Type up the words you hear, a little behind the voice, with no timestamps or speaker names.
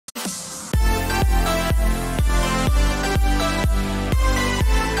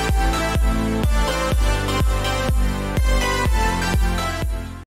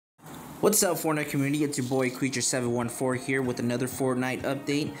What's up, Fortnite community? It's your boy Creature714 here with another Fortnite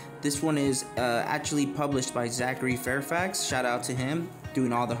update. This one is actually published by Zachary Fairfax. Shout out to him,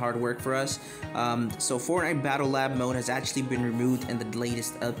 doing all the hard work for us. So Fortnite Battle Lab mode has actually been removed in the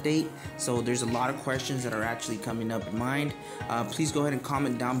latest update. So there's a lot of questions that are actually coming up in mind. Please go ahead and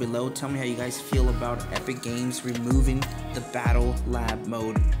comment down below. Tell me how you guys feel about Epic Games removing the Battle Lab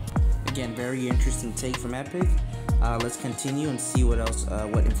mode. Again, very interesting take from Epic. Let's continue and see what else,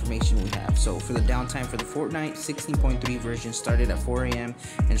 what information we have. So for the downtime for the Fortnite 16.3 version started at 4 AM,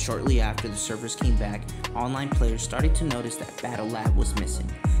 and shortly after the servers came back, online players started to notice that Battle Lab was missing.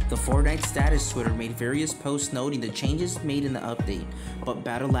 The Fortnite status Twitter made various posts noting the changes made in the update, but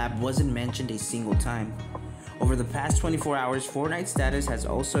Battle Lab wasn't mentioned a single time. Over the past 24 hours, Fortnite status has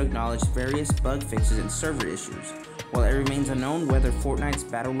also acknowledged various bug fixes and server issues. While it remains unknown whether Fortnite's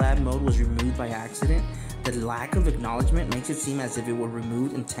Battle Lab mode was removed by accident, the lack of acknowledgement makes it seem as if it were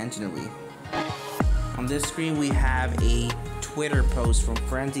removed intentionally. On this screen we have a Twitter post from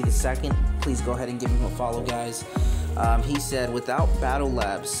Frenzy II. Please go ahead and give him a follow, guys. He said, "Without Battle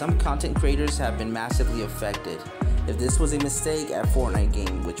Lab, some content creators have been massively affected. If this was a mistake at Fortnite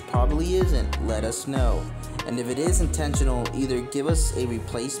game, which probably isn't, let us know. And if it is intentional, either give us a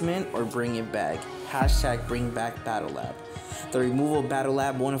replacement or bring it back. Hashtag bring back Battle Lab. The removal of Battle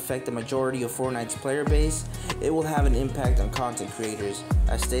Lab won't affect the majority of Fortnite's player base. It will have an impact on content creators.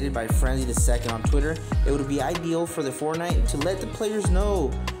 As stated by Frenzy II on Twitter, it would be ideal for the Fortnite to let the players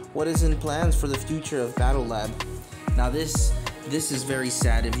know what is in plans for the future of Battle Lab." Now this is very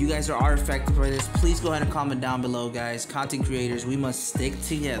sad. If you guys are affected by this, please go ahead and comment down below, guys. Content creators, we must stick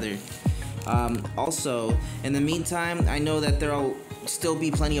together. Also, in the meantime, I know that there will still be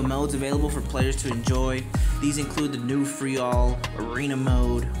plenty of modes available for players to enjoy. These include the new free all, arena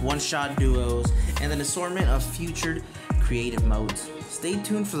mode, one-shot duos, and an assortment of future creative modes. Stay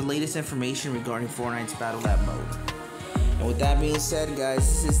tuned for the latest information regarding Fortnite's Battle Lab mode. And with that being said, guys,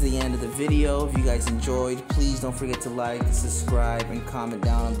 this is the end of the video. If you guys enjoyed, please don't forget to like, subscribe, and comment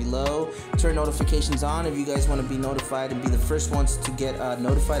down below. Turn notifications on if you guys want to be notified and be the first ones to get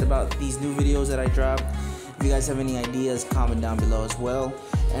notified about these new videos that I drop. If you guys have any ideas, comment down below as well.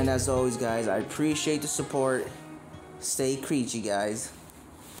 And as always, guys, I appreciate the support. Stay creepy, guys.